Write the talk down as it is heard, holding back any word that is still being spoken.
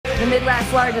The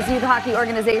Midwest's largest youth hockey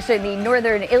organization, the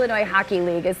Northern Illinois Hockey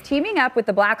League, is teaming up with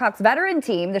the Blackhawks Veteran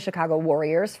Team, the Chicago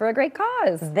Warriors, for a great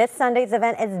cause. This Sunday's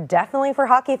event is definitely for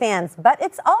hockey fans, but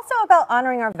it's also about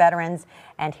honoring our veterans.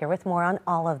 And here with more on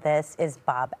all of this is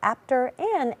Bob Apter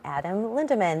and Adam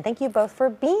Lindeman. Thank you both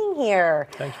for being here.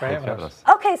 Thanks for having us.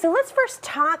 Okay, so let's first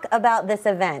talk about this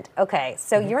event. Okay,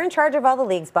 so you're in charge of all the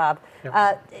leagues, Bob. Yep.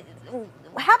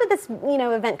 How did this,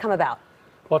 event come about?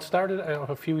 Well, it started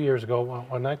a few years ago.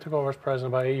 When I took over as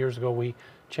president about 8 years ago, we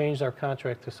changed our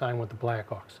contract to sign with the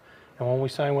Blackhawks. And when we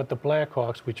signed with the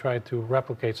Blackhawks, we tried to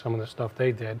replicate some of the stuff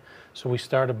they did. So we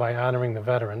started by honoring the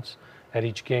veterans. At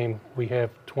each game, we have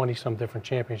 20-some different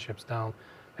championships down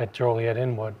at Joliet,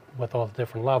 Inwood, with all the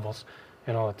different levels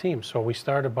and all the teams. So we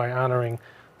started by honoring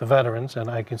the veterans, and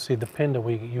I can see the pin that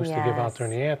we used to give out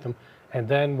during the anthem. And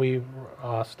then we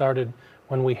started,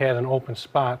 when we had an open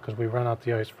spot, because we run out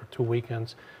the ice for 2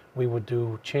 weekends, we would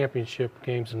do championship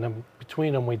games, and then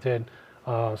between them we did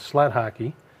sled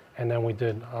hockey, and then we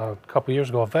did a couple years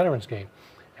ago a veterans game.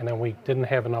 And then we didn't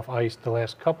have enough ice the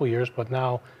last couple years, but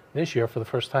now this year, for the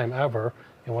first time ever,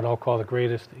 in what I'll call the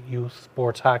greatest youth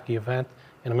sports hockey event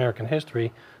in American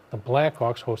history, the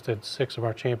Blackhawks hosted 6 of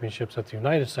our championships at the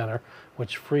United Center,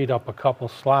 which freed up a couple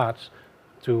slots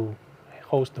to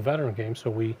host the veteran game. So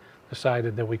we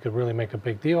decided that we could really make a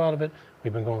big deal out of it.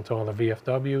 We've been going to all the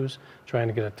VFWs, trying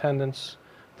to get attendance.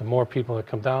 The more people that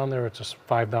come down there, it's a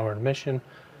 $5 admission,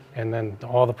 and then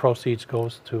all the proceeds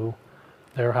goes to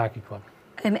their hockey club.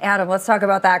 And Adam, let's talk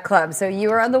about that club. So you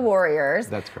were on the Warriors.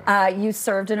 That's correct. You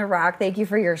served in Iraq. Thank you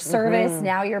for your service.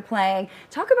 Now you're playing.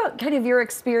 Talk about kind of your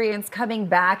experience coming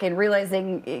back and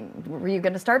realizing, were you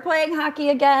going to start playing hockey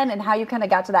again, and how you kind of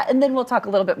got to that? And then we'll talk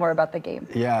a little bit more about the game.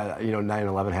 Yeah,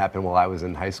 9/11 happened while I was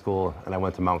in high school, and I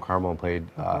went to Mount Carmel and played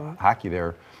hockey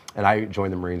there. And I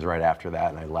joined the Marines right after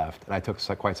that, and I left. And I took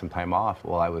quite some time off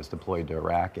while I was deployed to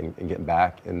Iraq and getting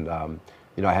back. And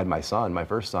I had my son, my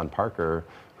first son, Parker,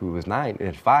 who was 9, and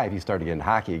at 5 he started getting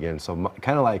hockey again. So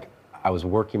kind of like I was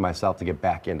working myself to get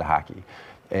back into hockey.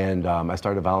 And I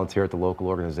started to volunteer at the local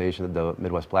organization, the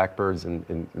Midwest Blackbirds, and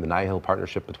the Nihil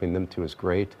partnership between them two is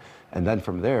great. And then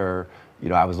from there,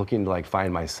 I was looking to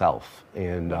find myself.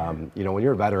 And when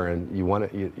you're a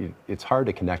veteran, it's hard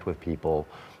to connect with people,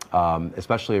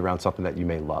 especially around something that you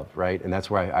may love, right? And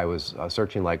that's where I was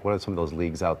searching, what are some of those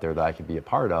leagues out there that I could be a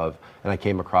part of? And I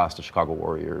came across the Chicago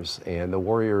Warriors. And the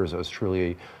Warriors was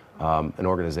truly an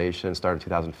organization, started in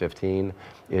 2015.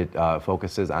 It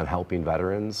focuses on helping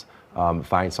veterans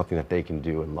find something that they can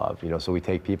do and love. So we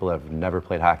take people that have never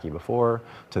played hockey before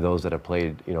to those that have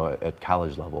played, at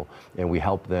college level, and we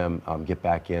help them get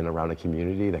back in around a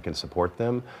community that can support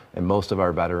them. And most of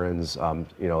our veterans,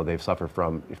 they've suffered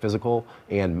from physical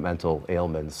and mental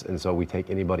ailments, and so we take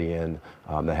anybody in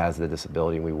that has the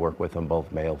disability, and we work with them, both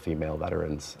male, female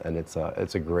veterans, and it's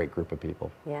a great group of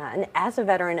people. Yeah, and as a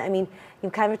veteran, you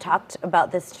kind of talked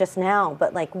about this just now,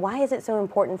 but why is it so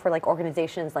important for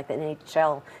organizations like the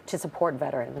NHL to support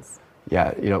veterans?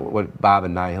 Yeah, what Bob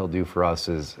and Nihil do for us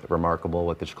is remarkable.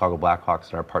 What the Chicago Blackhawks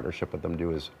and our partnership with them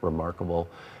do is remarkable.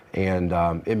 And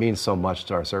it means so much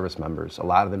to our service members. A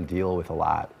lot of them deal with a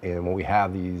lot. And when we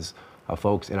have these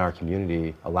folks in our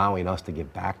community allowing us to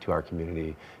give back to our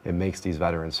community, it makes these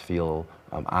veterans feel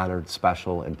honored,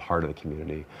 special, and part of the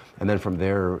community. And then from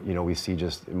there, we see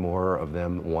just more of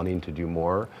them wanting to do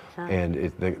more. And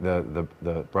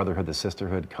the brotherhood, the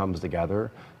sisterhood comes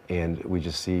together. And we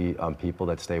just see people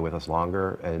that stay with us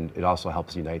longer, and it also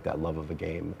helps unite that love of the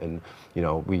game. And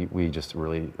we just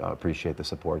really appreciate the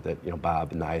support that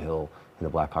Bob and Nihil and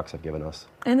the Blackhawks have given us.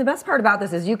 And the best part about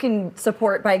this is you can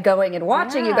support by going and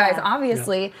watching you guys,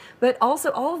 obviously, but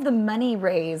also all of the money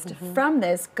raised from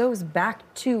this goes back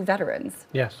to veterans.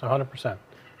 Yes, 100%.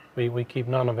 We keep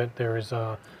none of it. There is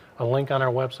a link on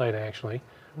our website, actually,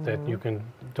 that you can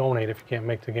donate if you can't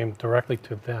make the game directly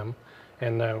to them.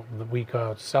 And we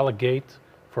sell a gate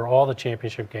for all the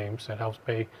championship games. That helps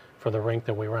pay for the rink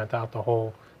that we rent out the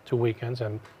whole 2 weekends.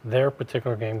 And their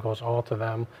particular game goes all to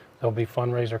them. There'll be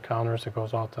fundraiser counters that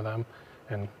goes all to them.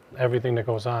 And everything that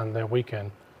goes on that weekend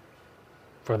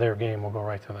for their game will go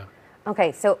right to them.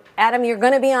 Okay, so Adam, you're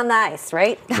going to be on the ice,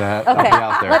 right? I'll be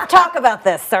out there. Let's talk about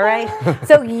this, all right?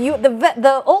 So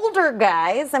the older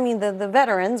guys, the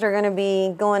veterans are going to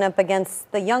be going up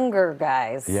against the younger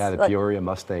guys. Yeah, the Peoria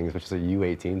Mustangs, which is a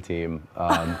U18 team.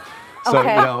 So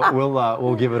Okay. you know,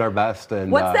 we'll give it our best.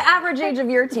 And What's the average age of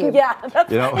your team? Yeah,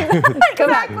 that's you know,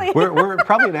 exactly. we're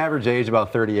probably an average age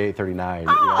about 38, 39.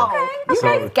 Oh, you So-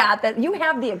 guys got that. You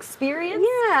have the experience.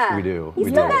 Yeah. We do. You We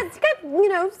still do. got, you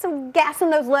know, some gas in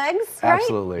those legs, right?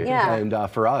 Absolutely. Yeah. And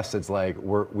for us, it's like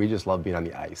we just love being on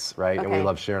the ice, right? And we Okay.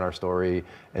 love sharing our story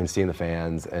and seeing the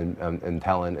fans and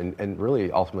telling. And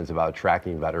really, ultimately, it's about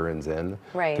attracting veterans in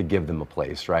Right. to give them a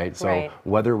place, right? So Right.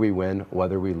 whether we win,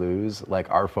 whether we lose, like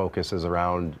our focus is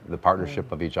around the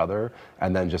partnership of each other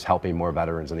and then just helping more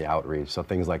veterans in the outreach. So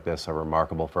things like this are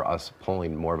remarkable for us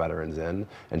pulling more veterans in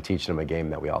and teaching them a game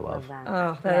that we all love.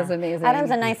 Oh, that is amazing.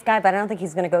 Adam's a nice guy, but I don't think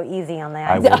he's going to go easy on the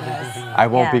I ice.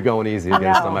 won't Yeah. be going easy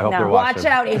against No, them. I hope no. they're watching. Watch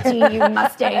out, 18, you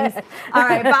Mustangs. All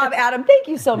right, Bob, Adam, thank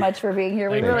you so much for being here.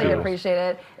 We Thank really you. appreciate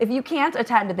it. If you can't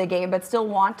attend the game but still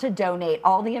want to donate,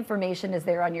 all the information is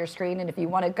there on your screen. And if you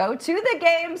want to go to the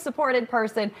game, support in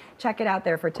person, check it out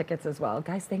there for tickets as well.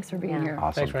 Guys, thanks for being here.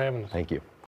 Awesome. Thanks for having us. Thank you.